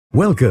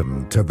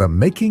Welcome to The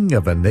Making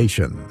of a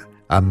Nation,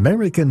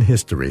 American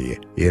History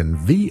in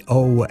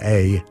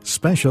VOA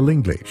Special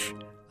English.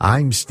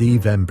 I'm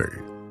Steve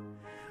Ember.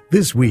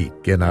 This week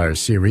in our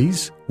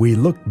series, we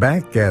look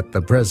back at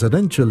the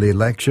presidential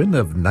election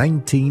of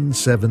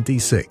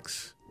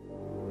 1976.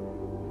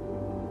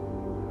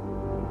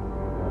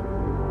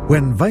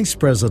 When Vice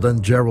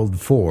President Gerald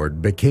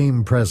Ford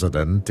became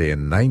president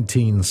in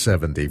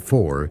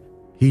 1974,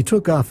 he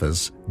took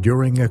office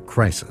during a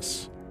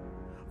crisis.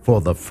 For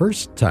the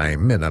first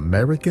time in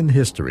American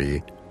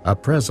history, a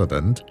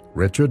president,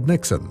 Richard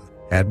Nixon,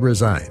 had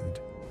resigned.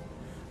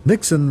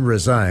 Nixon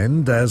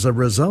resigned as a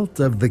result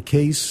of the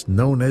case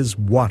known as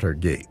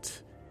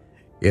Watergate.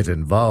 It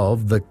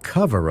involved the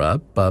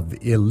cover-up of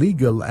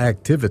illegal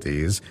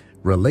activities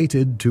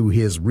related to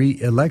his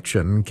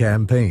re-election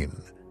campaign.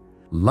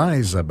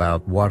 Lies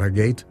about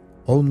Watergate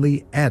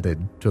only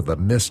added to the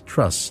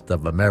mistrust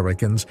of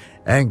Americans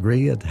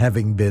angry at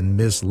having been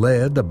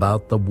misled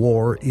about the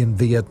war in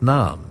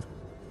Vietnam.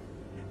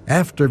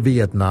 After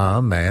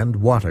Vietnam and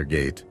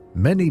Watergate,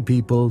 many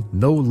people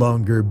no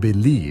longer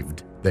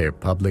believed their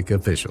public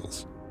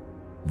officials.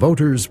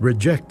 Voters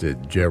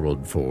rejected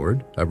Gerald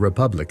Ford, a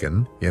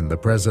Republican, in the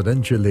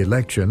presidential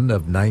election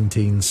of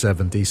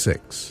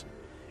 1976.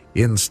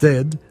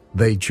 Instead,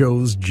 they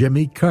chose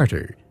Jimmy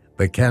Carter,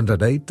 the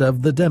candidate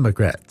of the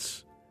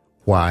Democrats.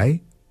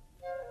 Why?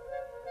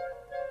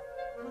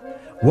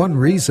 One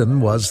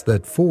reason was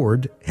that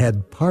Ford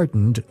had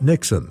pardoned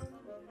Nixon.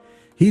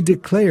 He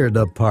declared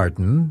a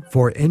pardon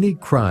for any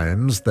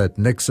crimes that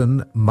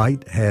Nixon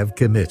might have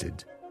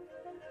committed.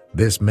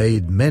 This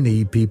made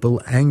many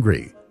people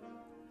angry.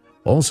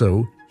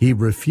 Also, he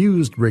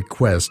refused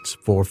requests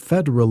for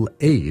federal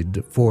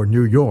aid for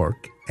New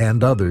York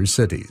and other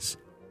cities.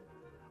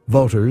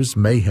 Voters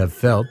may have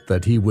felt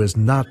that he was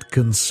not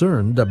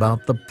concerned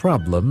about the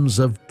problems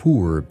of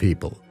poor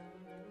people.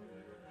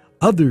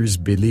 Others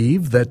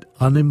believe that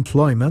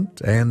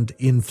unemployment and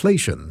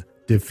inflation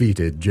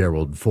defeated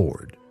Gerald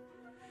Ford.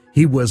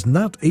 He was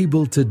not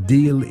able to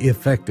deal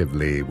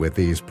effectively with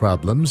these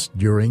problems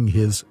during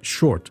his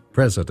short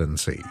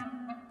presidency.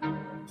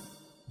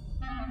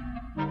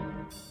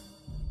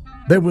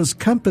 There was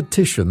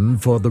competition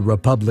for the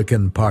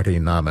Republican Party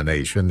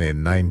nomination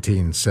in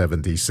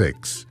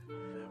 1976.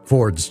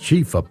 Ford's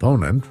chief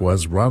opponent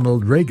was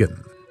Ronald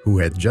Reagan, who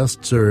had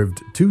just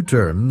served 2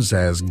 terms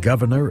as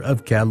governor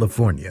of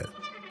California.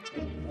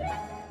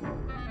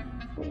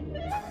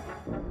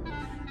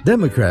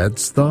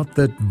 Democrats thought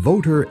that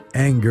voter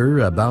anger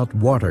about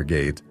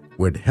Watergate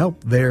would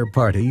help their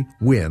party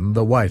win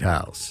the White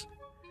House.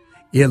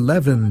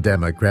 11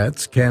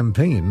 Democrats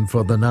campaigned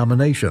for the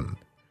nomination.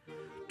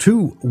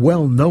 2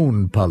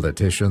 well-known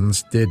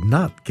politicians did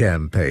not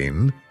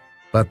campaign,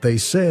 but they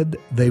said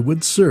they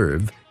would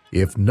serve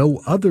if no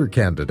other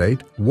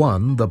candidate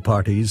won the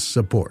party's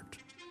support.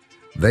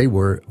 They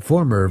were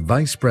former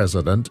Vice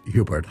President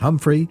Hubert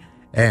Humphrey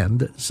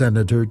and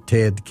Senator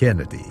Ted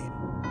Kennedy.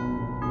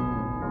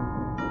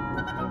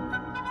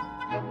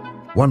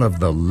 One of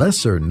the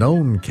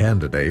lesser-known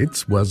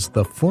candidates was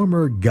the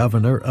former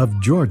governor of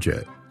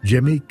Georgia,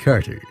 Jimmy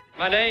Carter.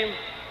 My name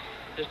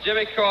is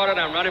Jimmy Carter, and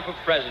I'm running for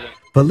president.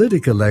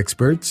 Political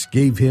experts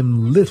gave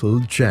him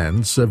little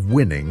chance of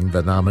winning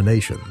the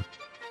nomination.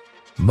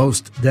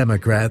 Most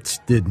Democrats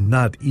did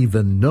not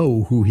even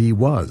know who he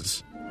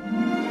was.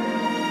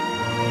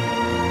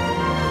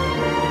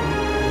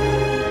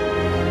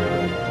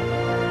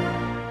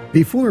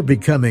 Before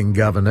becoming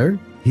governor,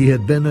 he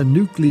had been a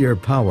nuclear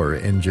power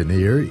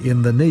engineer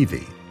in the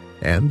Navy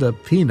and a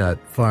peanut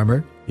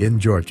farmer in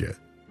Georgia.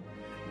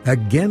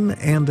 Again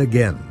and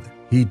again,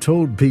 he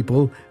told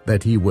people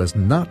that he was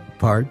not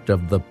part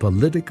of the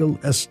political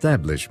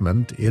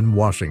establishment in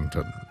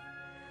Washington.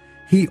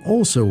 He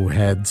also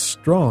had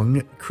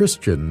strong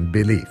Christian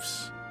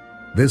beliefs.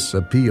 This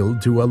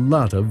appealed to a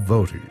lot of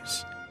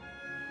voters.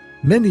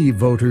 Many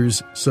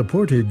voters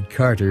supported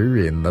Carter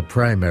in the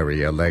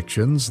primary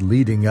elections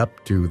leading up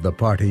to the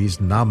party's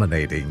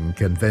nominating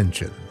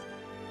convention.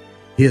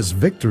 His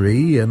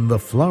victory in the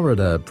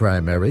Florida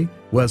primary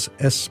was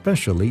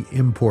especially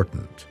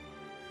important.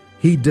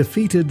 He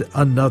defeated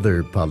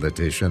another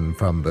politician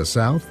from the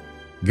South,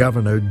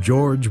 Governor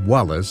George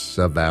Wallace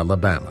of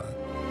Alabama.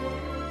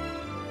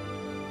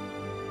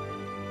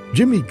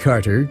 Jimmy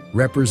Carter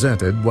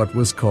represented what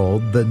was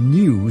called the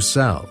New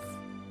South.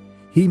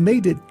 He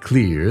made it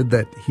clear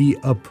that he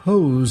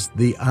opposed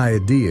the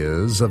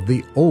ideas of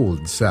the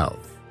Old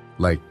South,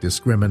 like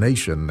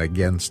discrimination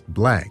against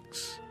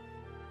blacks.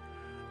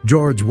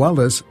 George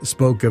Wallace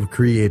spoke of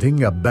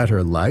creating a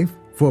better life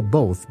for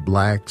both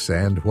blacks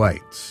and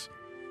whites.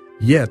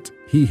 Yet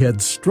he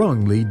had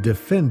strongly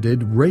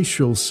defended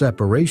racial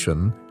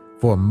separation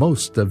for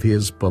most of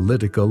his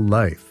political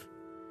life.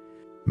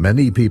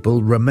 Many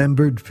people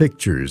remembered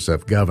pictures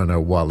of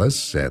Governor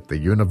Wallace at the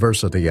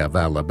University of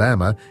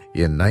Alabama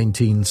in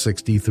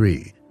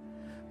 1963.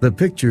 The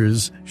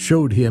pictures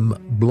showed him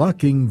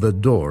blocking the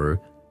door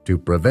to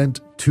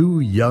prevent 2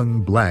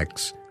 young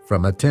blacks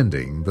from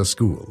attending the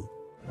school.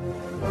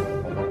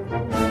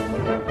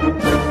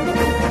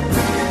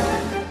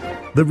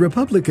 The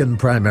Republican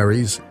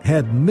primaries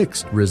had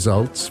mixed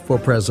results for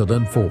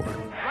President Ford.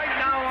 Right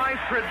now, I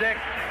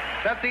predict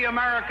that the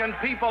American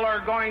people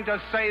are going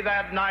to say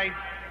that night,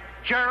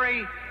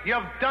 Jerry,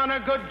 you've done a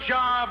good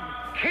job.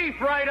 Keep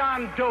right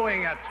on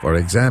doing it. For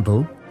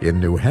example, in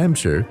New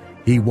Hampshire,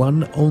 he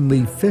won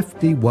only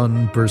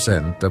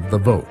 51% of the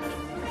vote.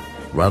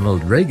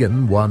 Ronald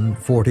Reagan won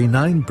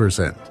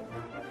 49%.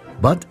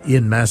 But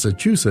in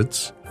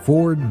Massachusetts,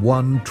 Ford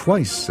won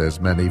twice as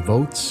many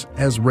votes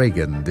as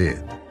Reagan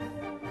did.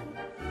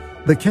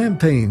 The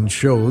campaign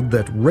showed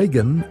that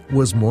Reagan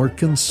was more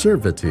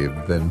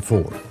conservative than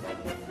Ford.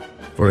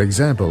 For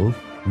example,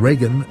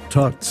 Reagan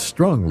talked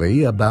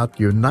strongly about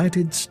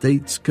United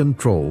States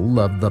control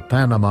of the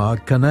Panama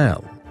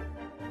Canal.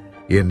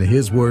 In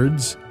his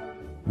words,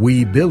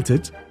 "We built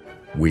it,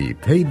 we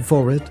paid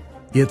for it,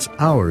 it's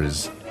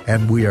ours,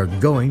 and we are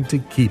going to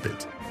keep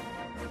it."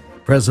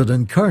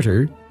 President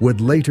Carter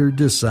would later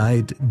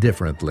decide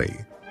differently.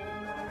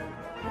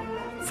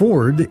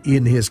 Ford,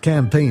 in his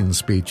campaign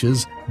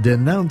speeches,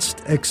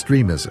 denounced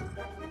extremism.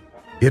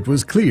 It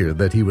was clear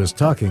that he was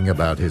talking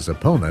about his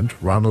opponent,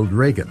 Ronald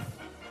Reagan.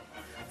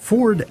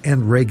 Ford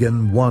and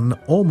Reagan won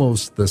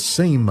almost the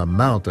same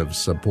amount of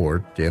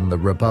support in the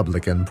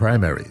Republican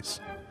primaries.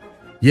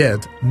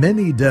 Yet,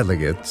 many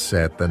delegates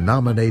at the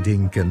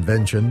nominating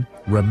convention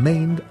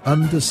remained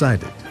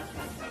undecided.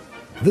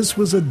 This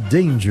was a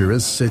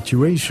dangerous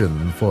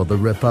situation for the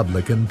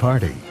Republican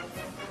Party.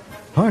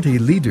 Party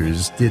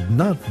leaders did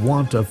not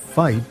want a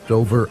fight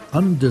over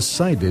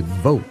undecided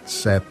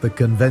votes at the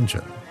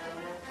convention.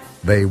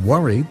 They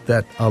worried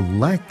that a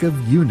lack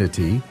of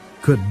unity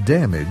could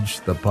damage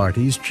the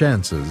party's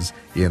chances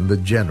in the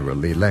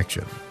general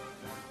election.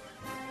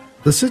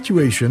 The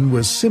situation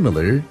was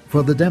similar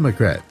for the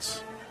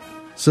Democrats.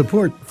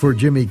 Support for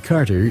Jimmy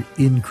Carter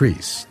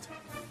increased.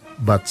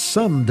 But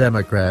some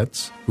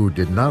Democrats who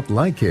did not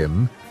like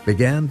him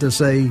began to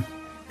say,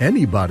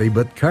 "Anybody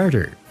but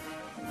Carter."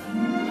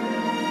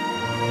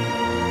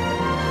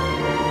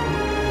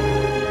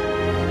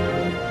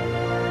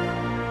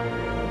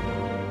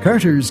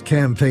 Carter's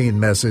campaign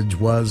message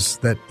was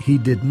that he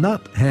did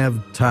not have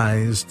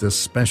ties to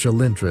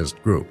special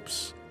interest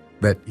groups,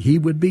 that he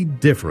would be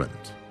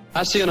different.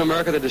 I see an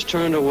America that is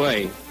turned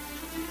away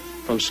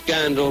from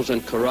scandals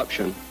and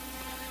corruption.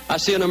 I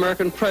see an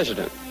American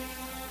president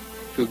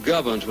who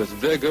governs with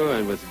vigor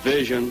and with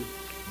vision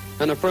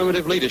and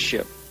affirmative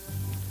leadership.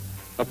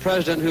 A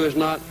president who is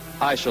not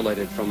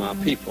isolated from our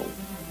people,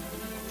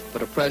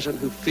 but a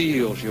president who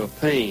feels your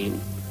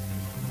pain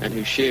and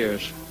who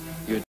shares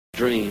your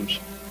dreams.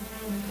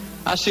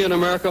 I see an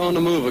America on the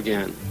move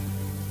again,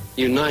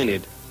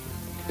 united,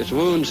 its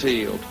wounds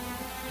healed,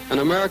 an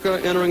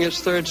America entering its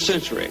third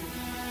century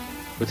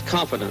with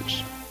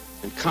confidence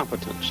and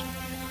competence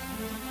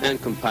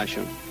and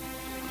compassion,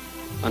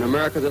 an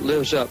America that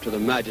lives up to the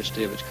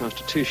majesty of its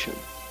Constitution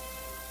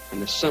and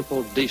the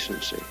simple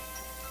decency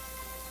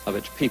of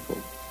its people.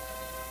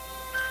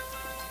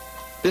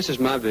 This is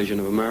my vision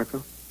of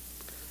America.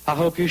 I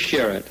hope you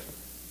share it,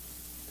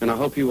 and I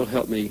hope you will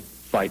help me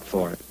fight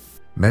for it.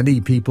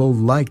 Many people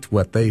liked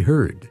what they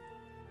heard.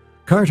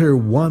 Carter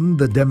won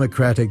the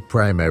Democratic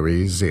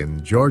primaries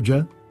in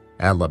Georgia,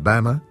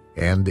 Alabama,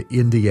 and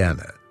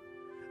Indiana.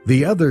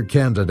 The other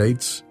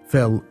candidates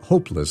fell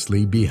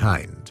hopelessly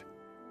behind.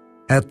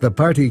 At the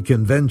party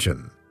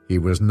convention, he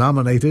was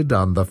nominated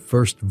on the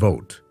first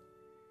vote.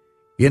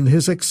 In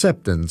his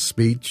acceptance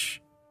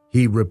speech,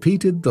 he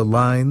repeated the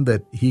line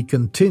that he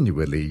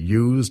continually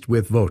used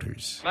with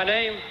voters. My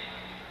name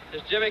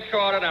is Jimmy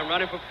Carter, and I'm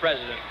running for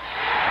president.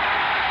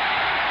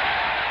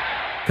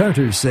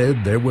 Carter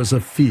said there was a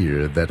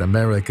fear that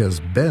America's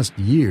best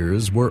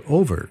years were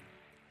over.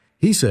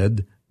 He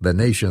said the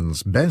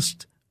nation's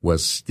best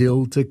was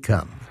still to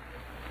come.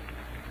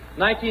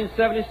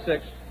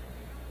 1976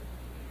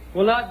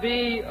 will not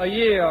be a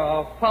year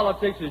of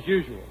politics as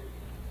usual.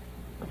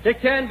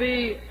 It can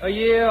be a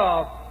year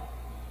of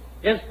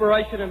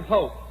inspiration and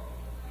hope,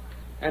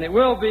 and it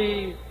will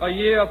be a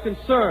year of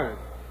concern,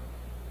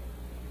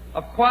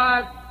 of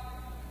quiet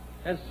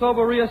and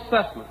sober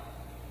reassessment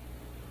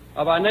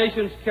of our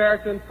nation's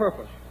character and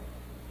purpose.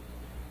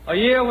 A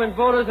year when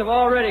voters have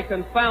already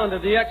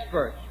confounded the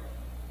experts.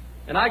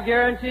 And I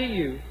guarantee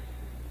you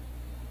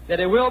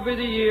that it will be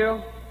the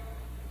year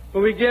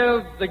when we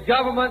give the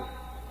government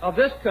of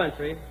this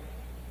country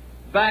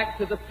back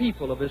to the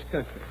people of this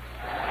country.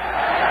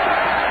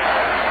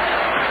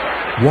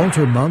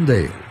 Walter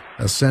Mondale,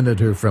 a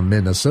senator from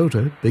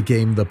Minnesota,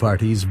 became the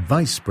party's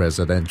vice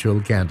presidential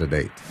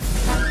candidate.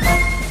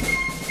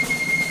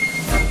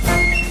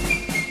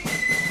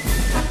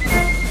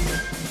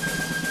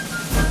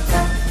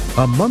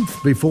 A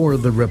month before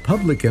the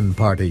Republican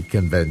Party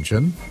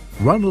convention,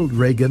 Ronald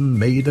Reagan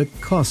made a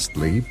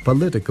costly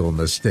political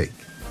mistake.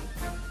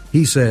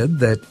 He said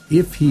that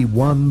if he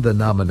won the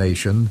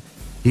nomination,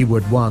 he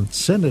would want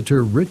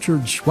Senator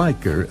Richard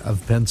Schweiker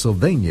of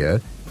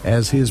Pennsylvania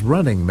as his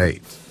running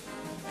mate.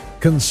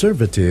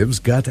 Conservatives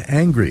got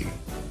angry.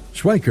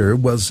 Schweiker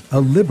was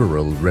a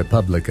liberal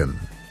Republican.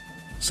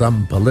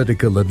 Some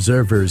political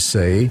observers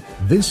say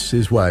this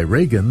is why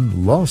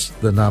Reagan lost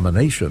the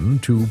nomination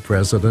to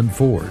President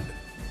Ford.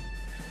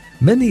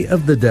 Many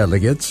of the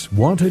delegates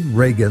wanted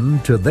Reagan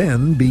to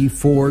then be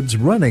Ford's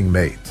running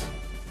mate,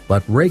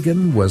 but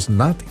Reagan was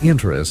not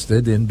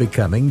interested in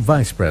becoming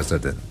vice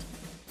president.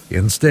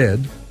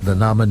 Instead, the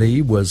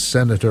nominee was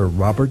Senator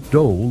Robert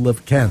Dole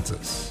of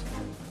Kansas.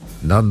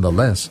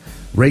 Nonetheless,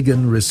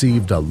 Reagan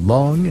received a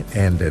long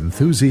and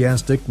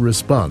enthusiastic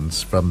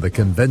response from the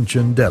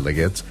convention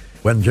delegates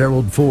when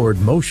Gerald Ford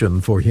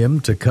motioned for him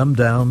to come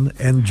down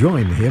and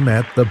join him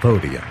at the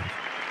podium.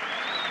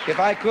 If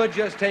I could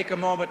just take a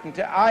moment and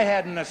I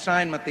had an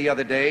assignment the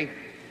other day.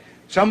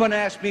 Someone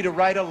asked me to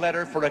write a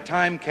letter for a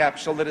time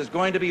capsule that is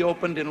going to be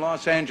opened in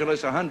Los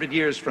Angeles 100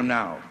 years from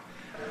now.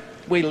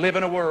 We live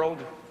in a world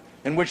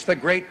in which the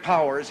great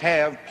powers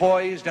have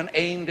poised and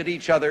aimed at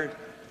each other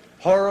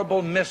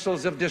horrible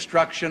missiles of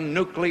destruction,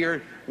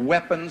 nuclear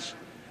weapons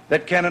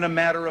that can in a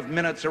matter of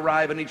minutes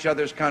arrive in each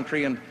other's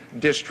country and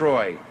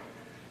destroy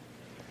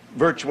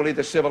virtually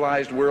the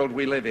civilized world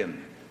we live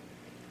in.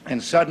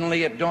 And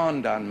suddenly it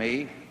dawned on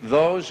me,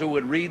 those who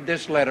would read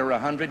this letter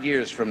 100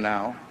 years from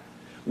now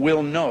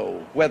will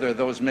know whether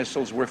those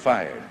missiles were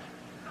fired.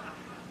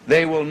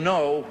 They will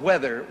know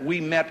whether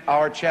we met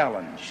our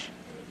challenge,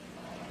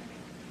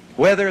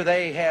 whether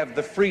they have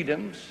the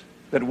freedoms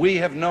that we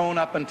have known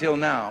up until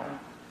now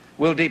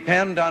will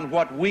depend on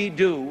what we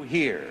do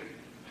here.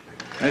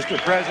 Mr.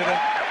 President,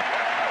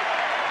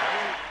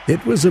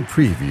 it was a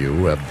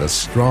preview of the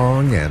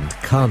strong and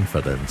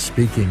confident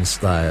speaking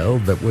style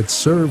that would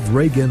serve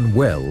Reagan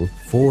well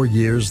 4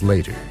 years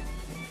later.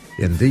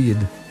 Indeed,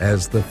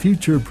 as the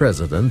future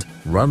president,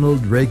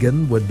 Ronald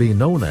Reagan would be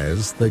known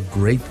as the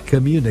Great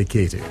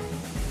Communicator.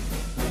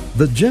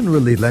 The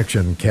general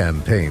election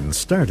campaign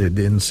started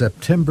in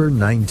September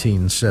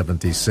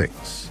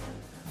 1976.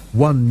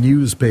 One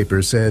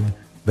newspaper said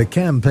the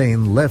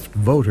campaign left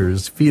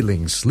voters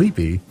feeling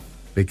sleepy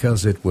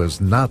because it was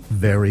not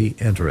very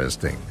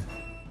interesting.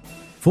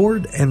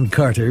 Ford and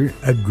Carter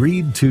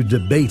agreed to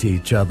debate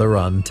each other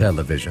on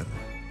television.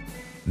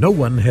 No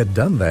one had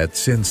done that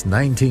since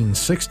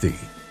 1960,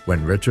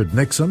 when Richard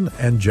Nixon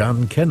and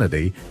John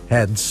Kennedy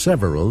had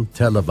several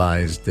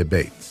televised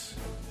debates.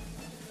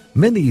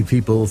 Many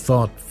people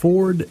thought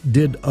Ford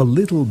did a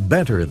little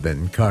better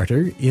than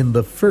Carter in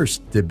the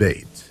first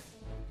debate.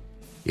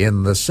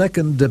 In the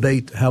second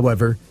debate,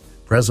 however,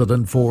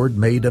 President Ford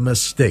made a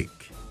mistake.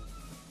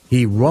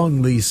 He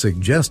wrongly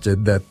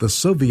suggested that the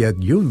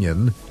Soviet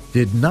Union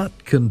did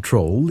not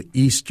control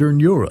Eastern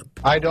Europe.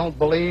 I don't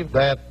believe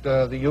that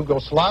the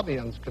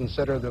Yugoslavians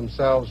consider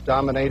themselves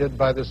dominated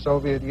by the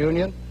Soviet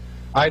Union.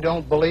 I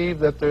don't believe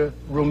that the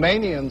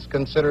Romanians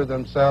consider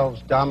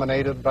themselves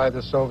dominated by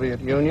the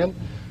Soviet Union.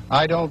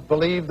 I don't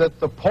believe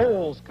that the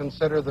Poles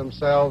consider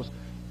themselves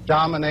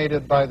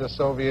dominated by the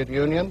Soviet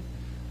Union.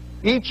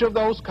 Each of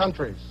those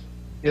countries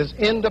is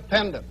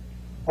independent,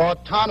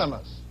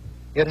 autonomous.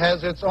 It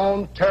has its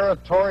own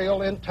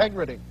territorial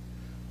integrity.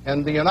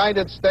 And the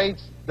United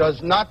States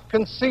does not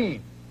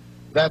concede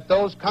that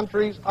those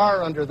countries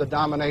are under the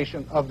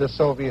domination of the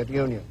Soviet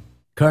Union.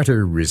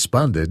 Carter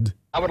responded,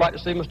 I would like to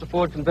see Mr.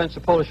 Ford convince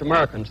the Polish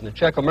Americans and the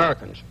Czech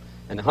Americans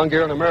and the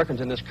Hungarian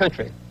Americans in this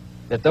country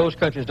that those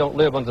countries don't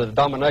live under the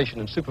domination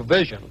and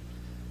supervision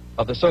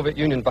of the Soviet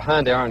Union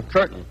behind the Iron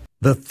Curtain.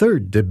 The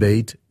third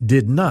debate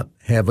did not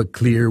have a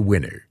clear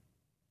winner.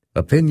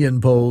 Opinion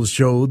polls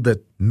showed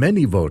that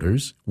many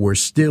voters were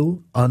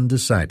still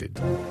undecided.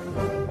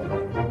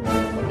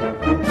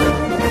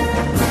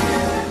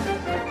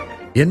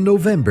 In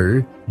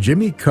November,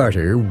 Jimmy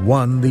Carter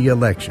won the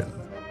election.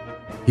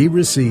 He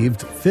received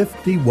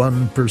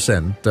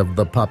 51% of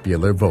the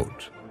popular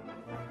vote.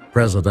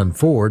 President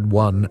Ford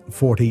won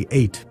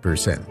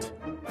 48%.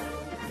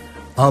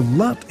 A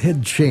lot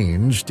had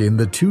changed in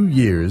the 2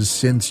 years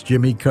since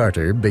Jimmy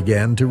Carter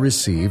began to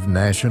receive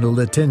national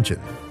attention.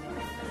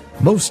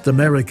 Most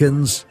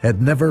Americans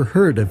had never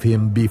heard of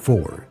him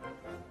before.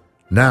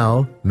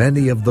 Now,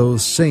 many of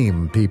those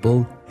same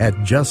people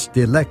had just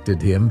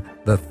elected him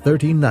the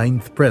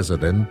 39th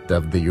President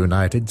of the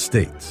United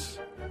States.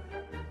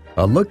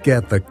 A look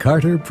at the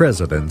Carter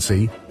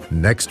presidency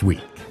next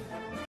week.